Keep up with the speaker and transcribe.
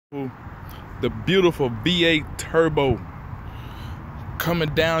The beautiful V8 Turbo coming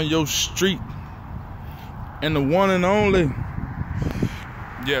down your street, and the one and only.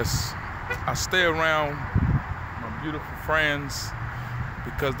 Yes, I stay around my beautiful friends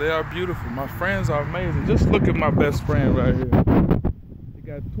because they are beautiful. My friends are amazing. Just look at my best friend right here. He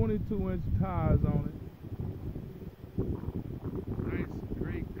got 22-inch tires on it. Nice,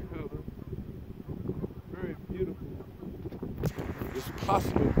 great color. Very beautiful. It's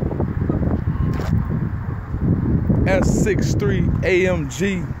possible. S63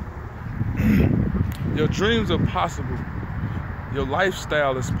 AMG. Your dreams are possible. Your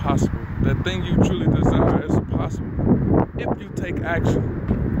lifestyle is possible. That thing you truly desire is possible if you take action.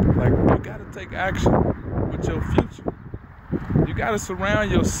 Like, you gotta take action with your future. You gotta surround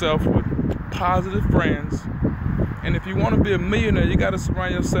yourself with positive friends. And if you want to be a millionaire, you gotta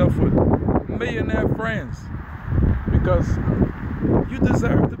surround yourself with millionaire friends. Because you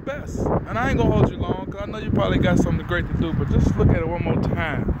deserve the best. And I ain't gonna hold you long, because I know you probably got something great to do, but just look at it one more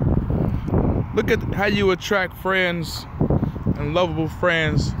time. Look at how you attract friends and lovable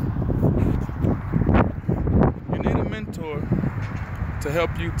friends. You need a mentor to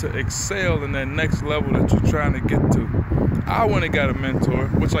help you to excel in that next level that you're trying to get to. I went and got a mentor,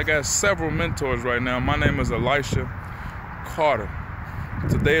 which I got several mentors right now. My name is Elisha Carter.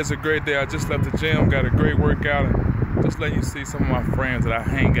 Today is a great day. I just left the gym, got a great workout, and just letting you see some of my friends that I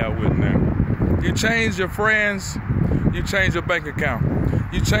hang out with now. You change your friends, you change your bank account.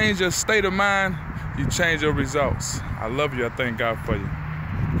 You change your state of mind, you change your results. I love you. I thank God for you.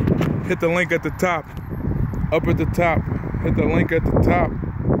 Hit the link at the top. Up at the top. Hit the link at the top.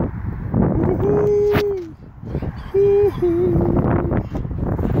 Woo-hoo. Woo-hoo.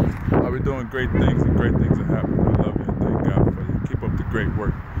 I'll be doing great things, and great things are happening. I love you. I thank God for you. Keep up the great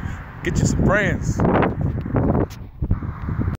work. Get you some friends.